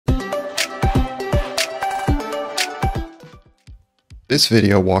This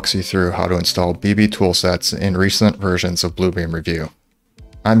video walks you through how to install BB Toolsets in recent versions of Bluebeam Revu.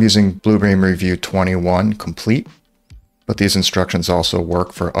 I'm using Bluebeam Revu 21 Complete, but these instructions also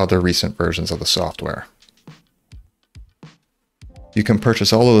work for other recent versions of the software. You can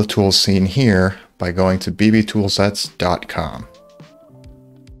purchase all of the tools seen here by going to BBToolsets.com.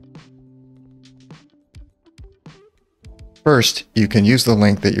 First, you can use the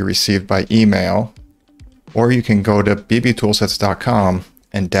link that you received by email, or you can go to BBToolsets.com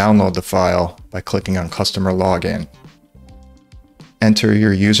and download the file by clicking on Customer Login. Enter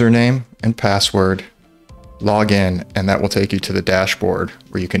your username and password, log in, and that will take you to the dashboard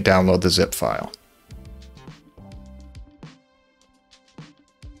where you can download the zip file.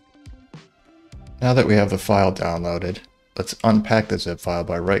 Now that we have the file downloaded, let's unpack the zip file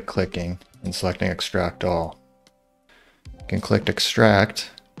by right-clicking and selecting Extract All. You can click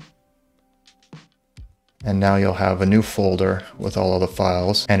Extract, and now you'll have a new folder with all of the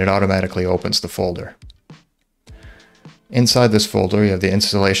files, and it automatically opens the folder. Inside this folder, you have the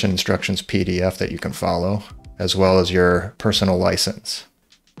installation instructions PDF that you can follow, as well as your personal license.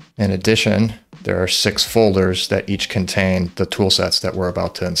 In addition, there are 6 folders that each contain the toolsets that we're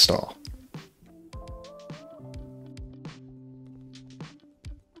about to install.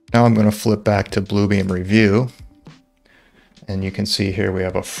 Now I'm going to flip back to Bluebeam Revu, and you can see here we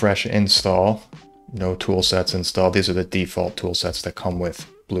have a fresh install. No toolsets installed. These are the default toolsets that come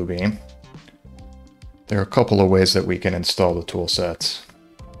with Bluebeam. There are a couple of ways that we can install the toolsets.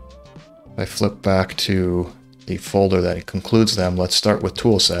 If I flip back to the folder that concludes them, let's start with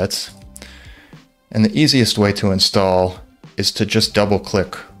toolsets. And the easiest way to install is to just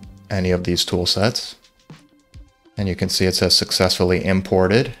double-click any of these toolsets. And you can see it says successfully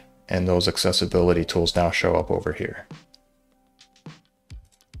imported, and those accessibility tools now show up over here.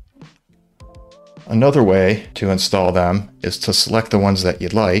 Another way to install them is to select the ones that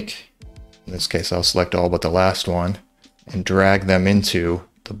you'd like. In this case, I'll select all but the last one and drag them into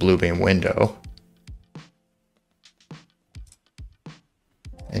the Bluebeam window.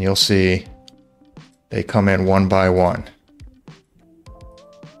 And you'll see they come in one by one.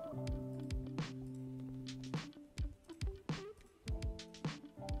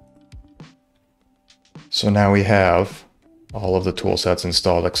 So now we have all of the toolsets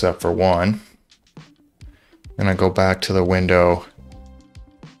installed except for one. I'm going to go back to the window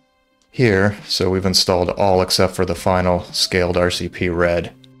here. So we've installed all except for the final scaled RCP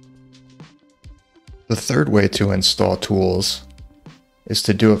red. The third way to install tools is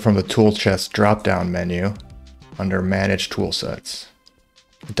to do it from the tool chest drop-down menu under Manage Toolsets.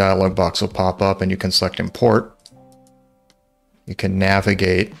 A dialog box will pop up and you can select Import. You can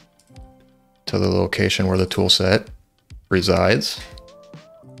navigate to the location where the toolset resides,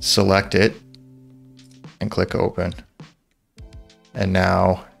 select it, and click Open. And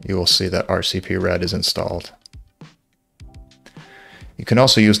now you will see that RCP Red is installed. You can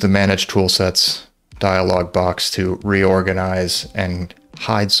also use the Manage Toolsets dialog box to reorganize and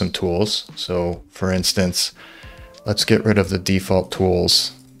hide some tools. So for instance, let's get rid of the default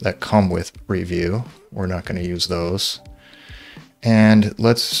tools that come with Revu. We're not going to use those. And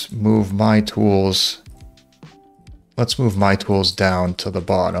let's move my tools down to the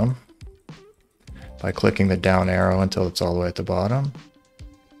bottom by clicking the down arrow until it's all the way at the bottom.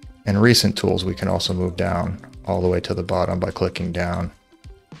 And recent tools we can also move down all the way to the bottom by clicking down.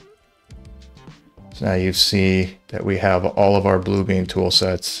 So now you see that we have all of our Bluebeam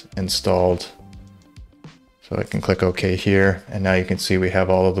toolsets installed. So I can click OK here, and now you can see we have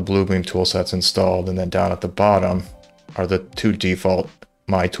all of the Bluebeam toolsets installed, and then down at the bottom are the 2 default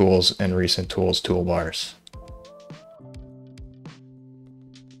My Tools and Recent Tools toolbars.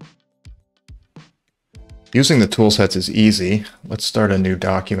 Using the toolsets is easy. Let's start a new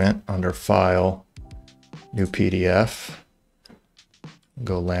document under File, New PDF.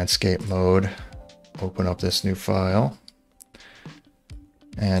 Go Landscape Mode, open up this new file.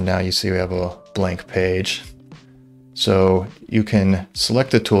 And now you see we have a blank page. So you can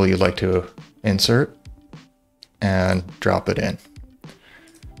select the tool you'd like to insert and drop it in.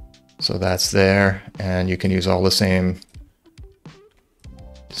 So that's there, and you can use all the same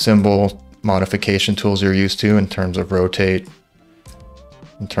symbol modification tools you're used to in terms of rotate,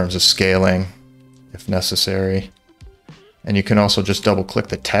 in terms of scaling if necessary. And you can also just double click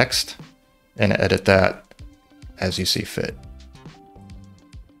the text and edit that as you see fit.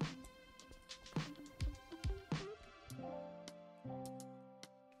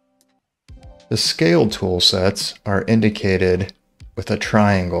 The scaled toolsets are indicated with a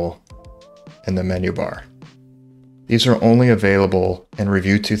triangle in the menu bar. These are only available in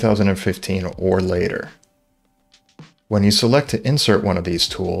Revu 2015 or later. When you select to insert one of these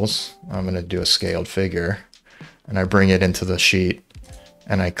tools, I'm going to do a scaled figure, and I bring it into the sheet,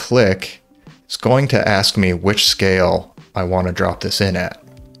 and I click, it's going to ask me which scale I want to drop this in at.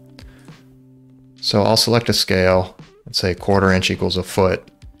 So I'll select a scale and say 1/4 inch equals a foot.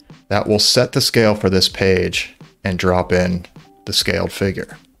 That will set the scale for this page and drop in the scaled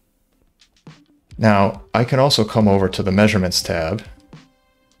figure. Now I can also come over to the measurements tab,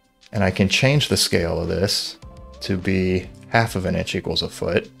 and I can change the scale of this to be 1/2 inch equals a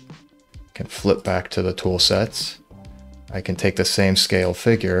foot. I can flip back to the tool sets. I can take the same scaled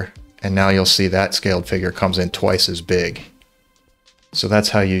figure, and now you'll see that scaled figure comes in twice as big. So that's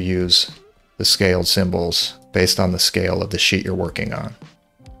how you use the scaled symbols based on the scale of the sheet you're working on.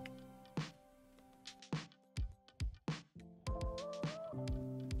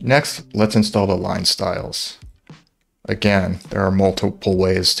 Next, let's install the line styles. Again, there are multiple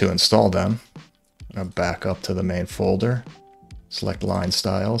ways to install them. I'm going to back up to the main folder, select line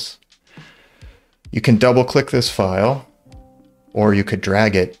styles. You can double click this file, or you could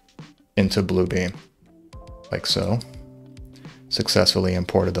drag it into Bluebeam, like so. Successfully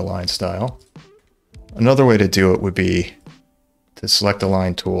imported the line style. Another way to do it would be to select the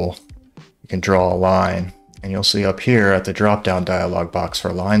line tool. You can draw a line, and you'll see up here at the drop-down dialog box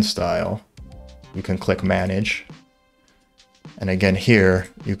for line style, you can click Manage. And again here,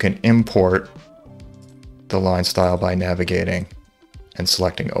 you can import the line style by navigating and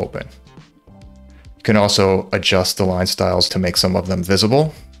selecting Open. You can also adjust the line styles to make some of them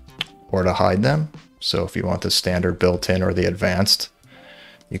visible or to hide them. So if you want the standard built-in or the advanced,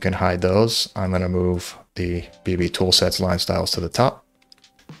 you can hide those. I'm going to move the BBToolsets line styles to the top.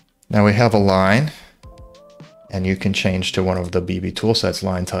 Now we have a line, and you can change to one of the BBToolsets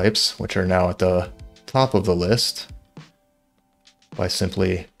line types, which are now at the top of the list, by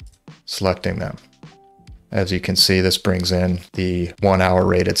simply selecting them. As you can see, this brings in the 1 hour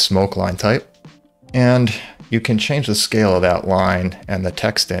rated smoke line type, and you can change the scale of that line and the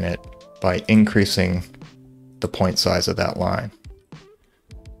text in it by increasing the point size of that line.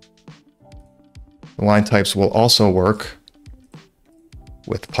 The line types will also work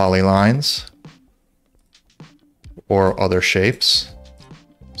with polylines or other shapes.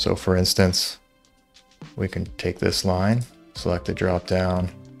 So for instance, we can take this line, select the drop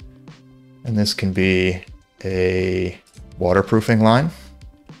down, and this can be a waterproofing line.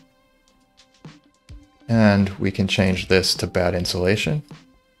 And we can change this to bad insulation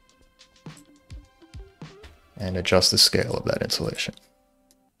and adjust the scale of that insulation.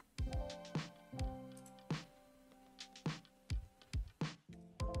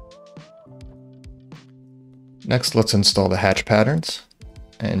 Next, let's install the hatch patterns.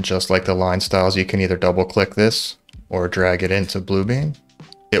 And just like the line styles, you can either double click this or drag it into Bluebeam.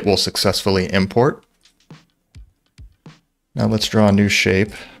 It will successfully import. Now let's draw a new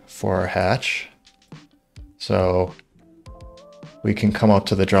shape for our hatch. So we can come up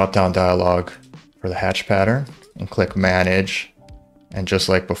to the drop-down dialog for the hatch pattern and click Manage. And just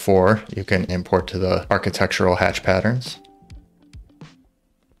like before, you can import to the architectural hatch patterns.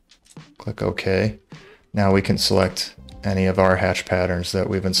 Click OK. Now we can select any of our hatch patterns that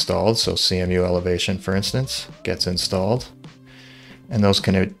we've installed. So CMU elevation, for instance, gets installed. And those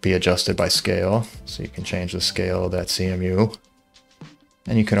can be adjusted by scale. So you can change the scale of that CMU.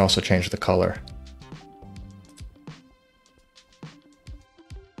 And you can also change the color.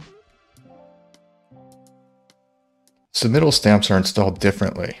 Submittal stamps are installed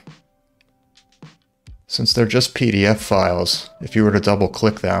differently. Since they're just PDF files, if you were to double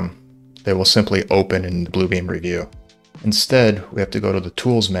click them, they will simply open in Bluebeam Revu. Instead, we have to go to the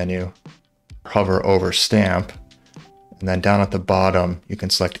Tools menu, hover over Stamp, and then down at the bottom, you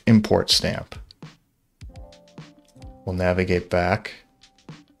can select Import Stamp. We'll navigate back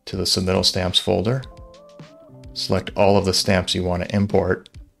to the Submittal Stamps folder, select all of the stamps you want to import,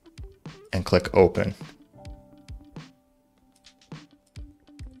 and click Open.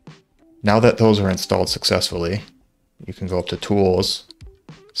 Now that those are installed successfully, you can go up to Tools,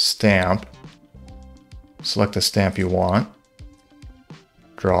 Stamp, select the stamp you want,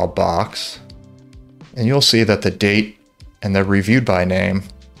 draw a box, and you'll see that the date and the reviewed by name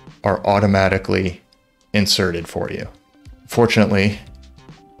are automatically inserted for you. Fortunately,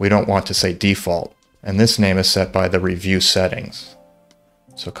 we don't want to say default, and this name is set by the review settings.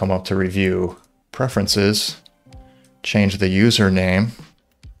 So come up to Review, Preferences, change the username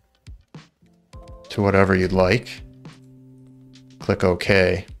to whatever you'd like, click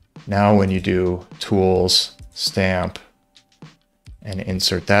OK. Now when you do Tools, Stamp, and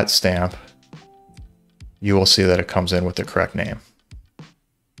insert that stamp, you will see that it comes in with the correct name.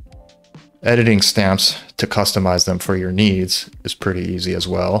 Editing stamps to customize them for your needs is pretty easy as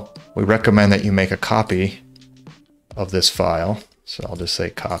well. We recommend that you make a copy of this file. So I'll just say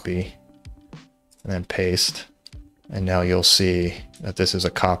copy and then paste. And now you'll see that this is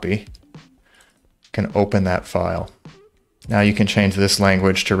a copy. You can open that file. Now you can change this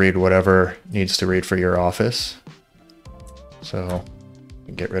language to read whatever needs to read for your office. So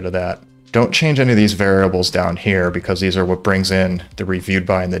get rid of that. Don't change any of these variables down here because these are what brings in the reviewed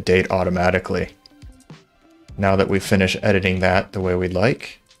by and the date automatically. Now that we've finished editing that the way we'd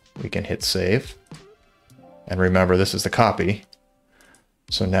like, we can hit save. And remember, this is the copy.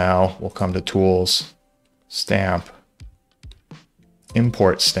 So now we'll come to Tools, Stamp,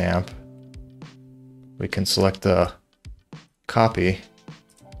 Import Stamp. We can select the copy.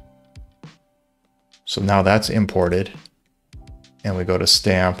 So now that's imported. And we go to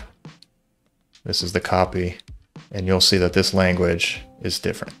Stamp. This is the copy, and you'll see that this language is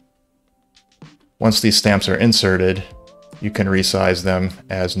different. Once these stamps are inserted, you can resize them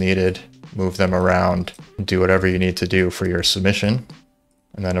as needed, move them around, do whatever you need to do for your submission.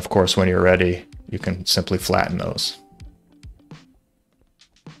 And then of course, when you're ready, you can simply flatten those.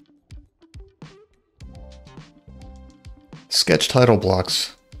 Sketch title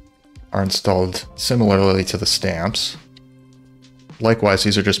blocks are installed similarly to the stamps. Likewise,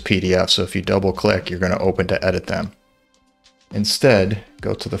 these are just PDFs, so if you double click, you're going to open to edit them. Instead,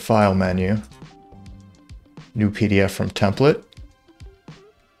 go to the File menu, New PDF from Template,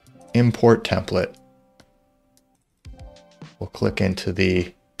 Import Template. We'll click into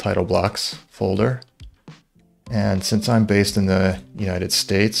the Titleblocks folder. And since I'm based in the United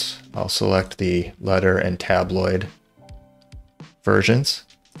States, I'll select the letter and tabloid versions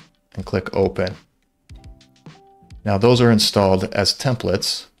and click Open. Now those are installed as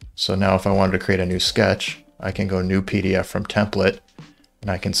templates. So now if I wanted to create a new sketch, I can go New PDF from Template and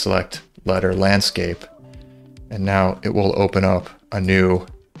I can select Letter Landscape. And now it will open up a new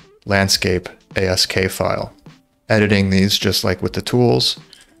landscape ASK file. Editing these just like with the tools,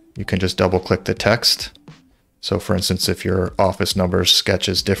 you can just double click the text. So for instance, if your office number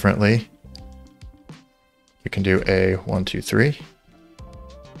sketches differently, you can do A123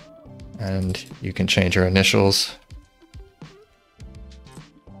 and you can change your initials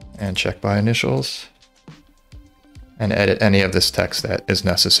and check by initials and edit any of this text that is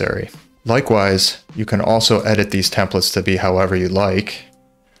necessary. Likewise, you can also edit these templates to be however you like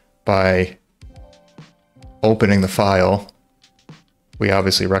by opening the file. We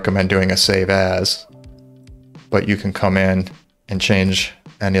obviously recommend doing a save as, but you can come in and change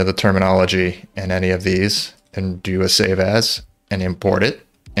any of the terminology in any of these and do a save as and import it,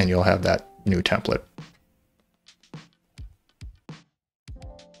 and you'll have that new template.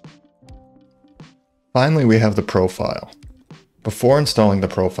 Finally, we have the profile. Before installing the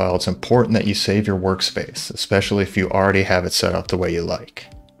profile, it's important that you save your workspace, especially if you already have it set up the way you like.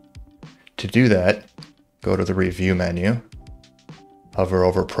 To do that, go to the Review menu, hover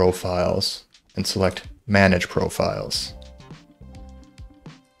over Profiles, and select Manage Profiles.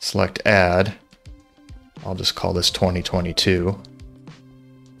 Select Add. I'll just call this 2022.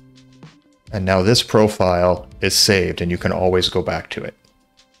 And now this profile is saved and you can always go back to it.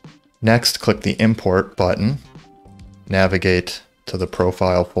 Next, click the Import button, navigate to the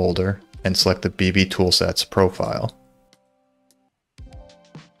Profile folder, and select the BBToolsets profile.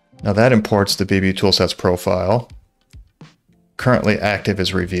 Now that imports the BBToolsets profile. Currently active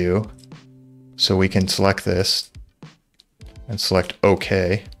is Review, so we can select this and select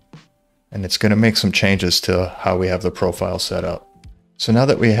OK, and it's going to make some changes to how we have the profile set up. So now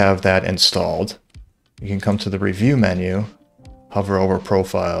that we have that installed, you can come to the Review menu, hover over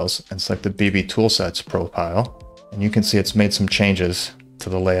Profiles, and select the BBToolsets profile. And you can see it's made some changes to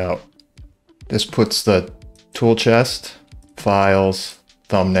the layout. This puts the tool chest, files,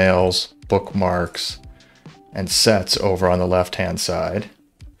 thumbnails, bookmarks, and sets over on the left-hand side.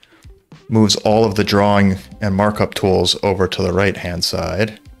 Moves all of the drawing and markup tools over to the right-hand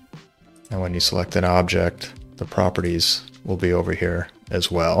side. And when you select an object, the properties will be over here as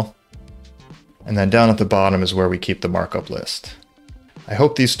well. And then down at the bottom is where we keep the markup list. I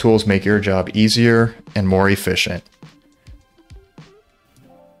hope these tools make your job easier and more efficient.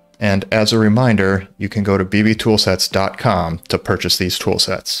 And as a reminder, you can go to bbtoolsets.com to purchase these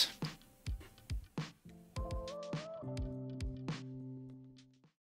toolsets.